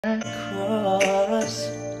Cross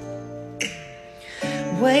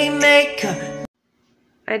Waymaker.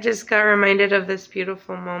 I just got reminded of this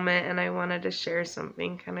beautiful moment and I wanted to share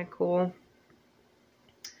something kind of cool.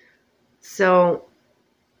 So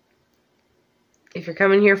if you're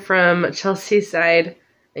coming here from Chelsea's side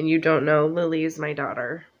and you don't know, Lily is my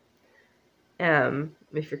daughter.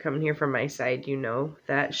 If you're coming here from my side, you know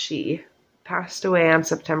that she passed away on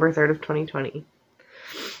September 3rd of 2020.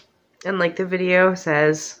 And like the video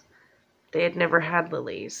says, they had never had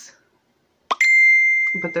Lilies.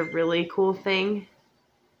 But the really cool thing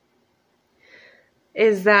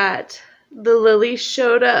is that the Lily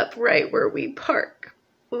showed up right where we park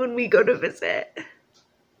when we go to visit.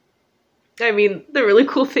 I mean, the really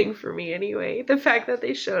cool thing for me anyway, the fact that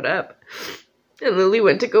they showed up and Lily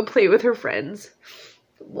went to go play with her friends.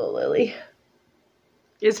 Little Lily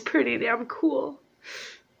is pretty damn cool.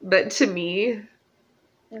 But to me,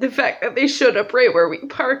 the fact that they showed up right where we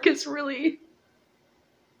park is really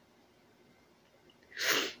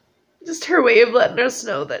just her way of letting us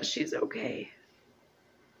know that she's okay.